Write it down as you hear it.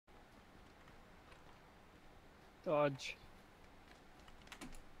Dodge.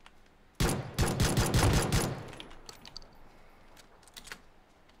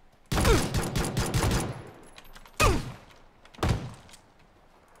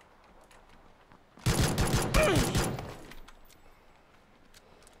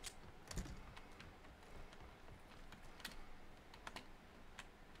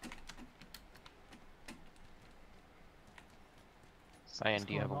 Cyan,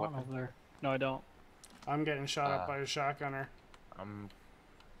 do you have a weapon? Over there? No, I don't. I'm getting shot up by a shotgunner. I'm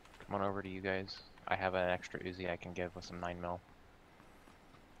coming over to you guys. I have an extra Uzi I can give with some 9mm.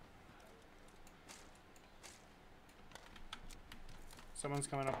 Someone's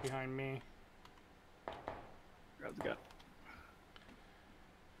coming up behind me. Grab the gun.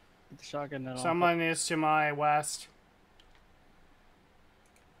 Get the shotgun then. Someone is to my west.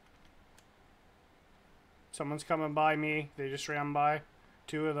 Someone's coming by me. They just ran by.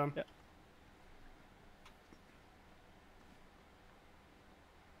 Two of them. Yep.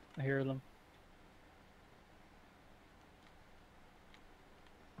 I hear them.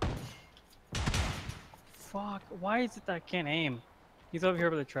 Fuck, why is it that I can't aim? He's over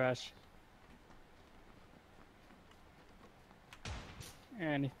here by the trash.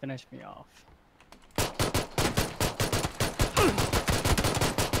 And he finished me off.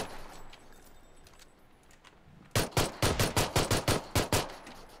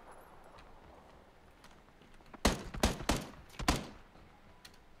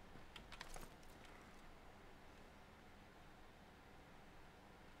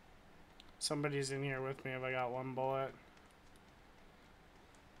 Somebody's in here with me if I got one bullet.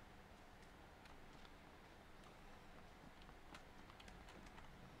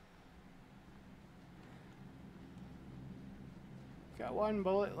 Got one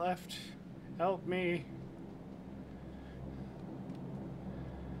bullet left. Help me.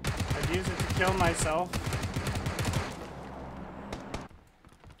 I'd use it to kill myself.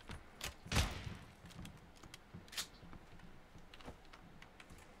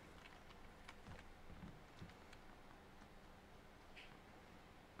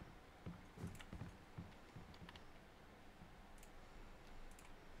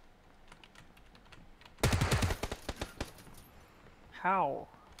 How?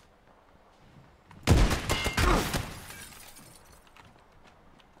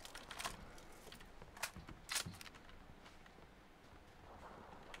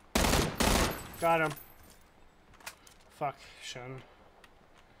 Got him. Fuck, Shun.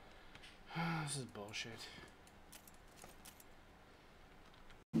 This is bullshit.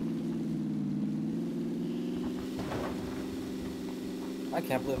 I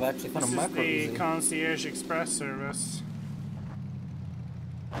can't believe I actually found a This micro is the Uzi. concierge express service.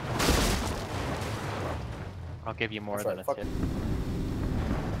 I'll give you more That's than right, a fuck. tip.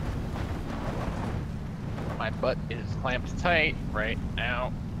 My butt is clamped tight right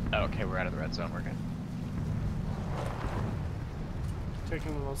now. Okay, we're out of the red zone. We're good.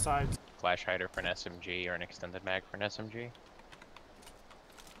 Taking a little side. Flash hider for an SMG or an extended mag for an SMG.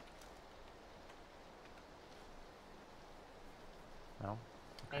 No?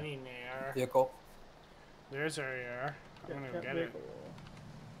 I need an AR. Vehicle. There's our AR. I'm gonna go get it.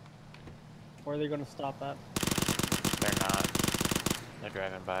 Where are they gonna stop at? They're not. They're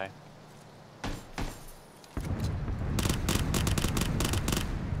driving by.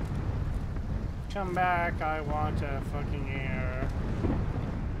 Come back, I want a fucking AR.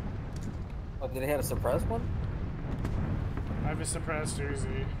 Oh, did they have a suppressed one? I have a suppressed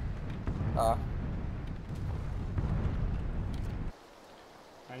Uzi. I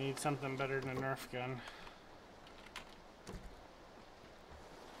need something better than a Nerf gun.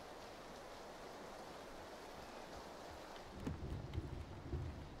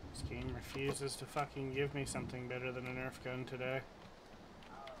 This game refuses to fucking give me something better than a Nerf gun today.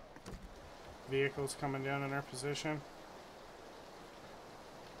 Vehicles coming down in our position.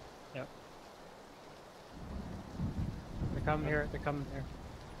 Yep. They're coming here. They're coming here.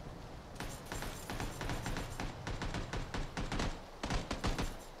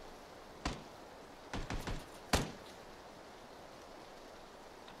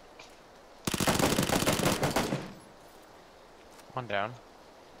 One down.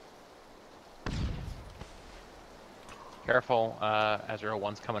 Careful, Azrael,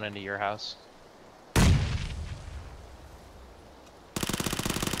 one's coming into your house.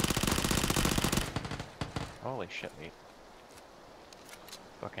 Holy shit, mate.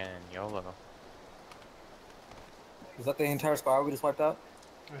 Fucking YOLO. Is that the entire squad we just wiped out?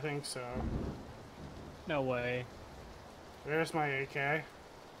 I think so. No way. There's my AK.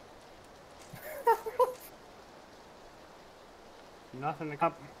 Nothing to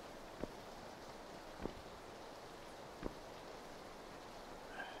come.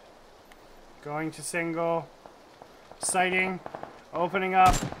 Going to single. Sighting. Opening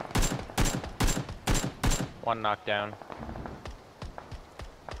up. One knockdown.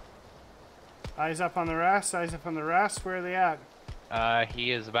 Eyes up on the rest. Eyes up on the rest. Where are they at?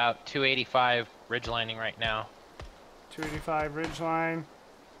 He is about 285 ridgelining right now. 285 ridgeline.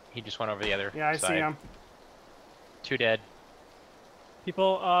 He just went over the other Yeah, I side. see him. 2 dead.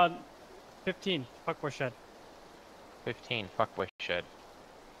 People, 15. Fuckboy shed. 15. Fuckboy shed.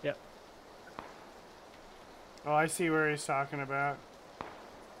 Yep. Oh, I see where he's talking about.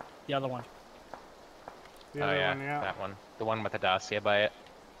 The other one. The Oh other yeah, one, yeah. that one. The one with the dossier by it.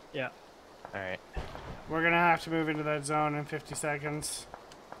 Yeah. Alright. We're gonna have to move into that zone in 50 seconds.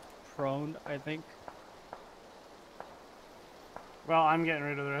 Prone, I think. Well, I'm getting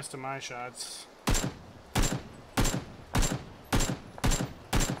rid of the rest of my shots.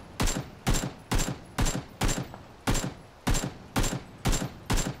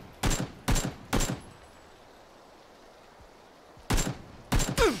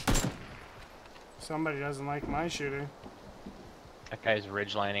 Somebody doesn't like my shooting. That guy's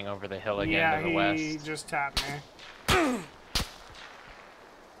ridgelining over the hill again Yeah, to the he west. just tapped me.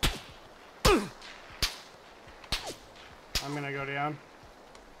 I'm gonna go down.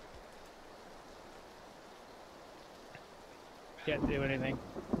 Can't do anything.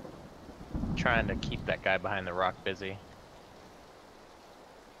 Trying to keep that guy behind the rock busy.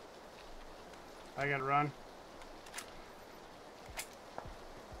 I gotta run.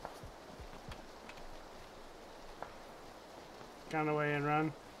 Count away and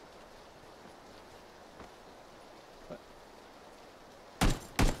run.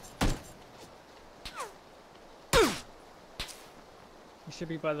 He should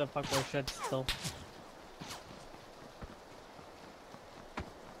be by the fuckboy shed still.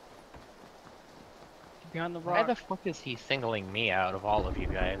 Behind the rock. Why the fuck is he singling me out of all of you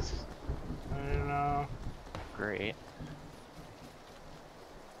guys? I don't know. Great.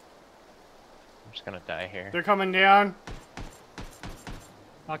 I'm just gonna die here. They're coming down.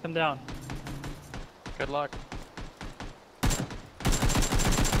 Knock them down. Good luck.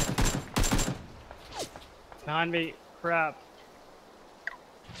 Behind me. Crap.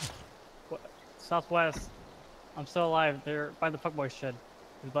 Southwest. I'm still alive. They're by the fuckboy shed.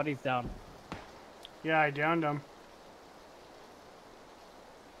 His buddy's down. Yeah, I downed him.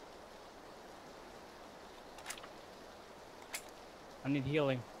 I need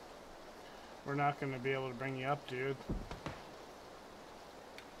healing. We're not gonna be able to bring you up, dude.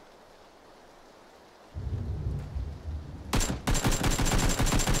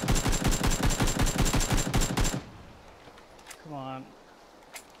 Come on.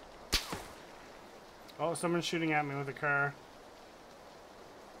 Oh, someone's shooting at me with a car.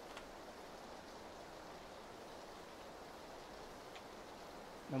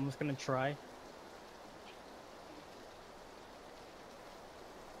 I'm just gonna try.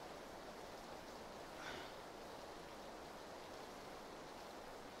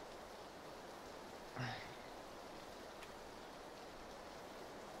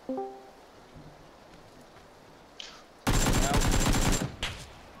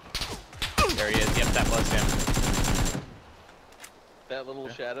 There he is. Yep, that was him. That little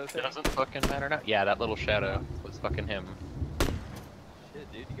shadow thing? Doesn't fucking matter now. Yeah, that little shadow was fucking him.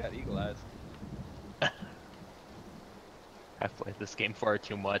 Shit, dude, you got eagle eyes. I've played this game far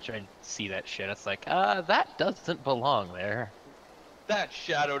too much. I see that shit. It's like, that doesn't belong there. That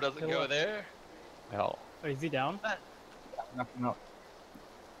shadow doesn't go there. Well, Oh, is he down? No.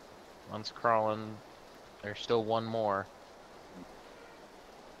 one's crawling. There's still one more.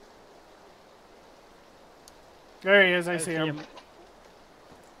 There he is, I see him.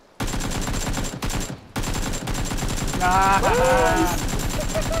 Ah!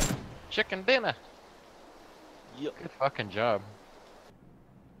 Chicken dinner. Yep. Good fucking job.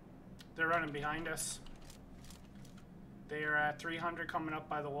 They're running behind us. They are at 300 coming up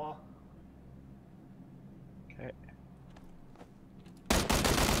by the wall. Okay.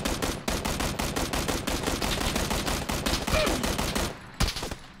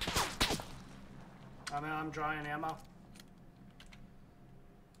 I'm drawing ammo.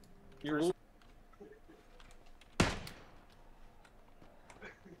 You're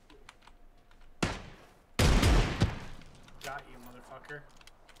Got you, motherfucker.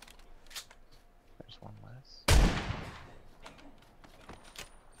 There's one less.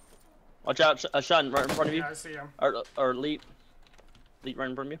 Watch out, a shot right in front of you. Yeah, I see him. Or leap. Leap right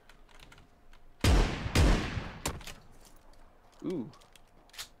in front of you. Ooh.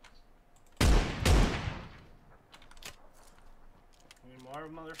 Any more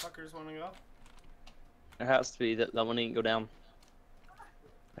motherfuckers want to go? There has to be. That one didn't go down.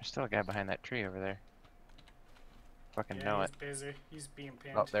 There's still a guy behind that tree over there. Fucking Yeah, know he's it. busy. He's being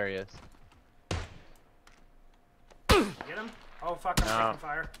pinned. Oh, there he is. Get him? Oh fuck, I'm No. taking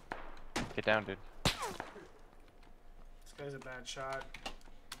fire. Get down, dude. This guy's a bad shot.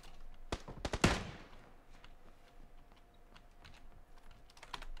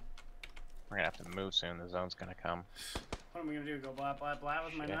 We're gonna have to move soon. The zone's gonna come. What am I gonna do? Go blat blat blat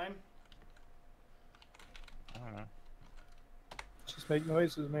with my Shit. 9? I don't know. Just make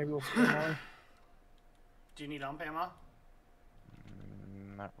noises, maybe we'll stay more. Do you need ump ammo?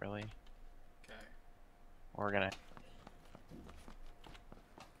 Not really. Okay. We're gonna.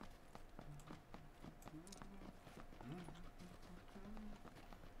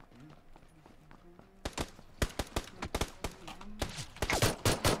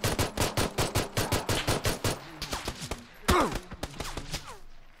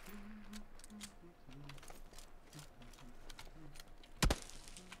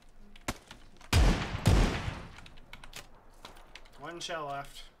 One shell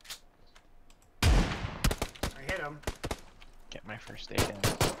left. I hit him. Get my first aid in.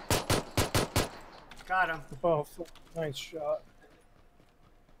 Got him. Oh, nice shot.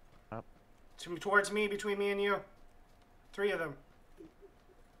 Towards me, between me and you. 3 of them.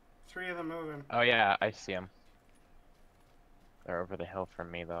 3 of them moving. Oh yeah, I see him. They're over the hill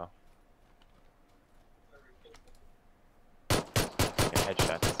from me though. Get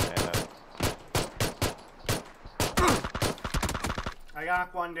headshot this guy though. I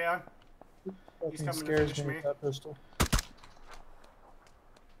got one down. Fucking coming to scares finish me me. with that pistol.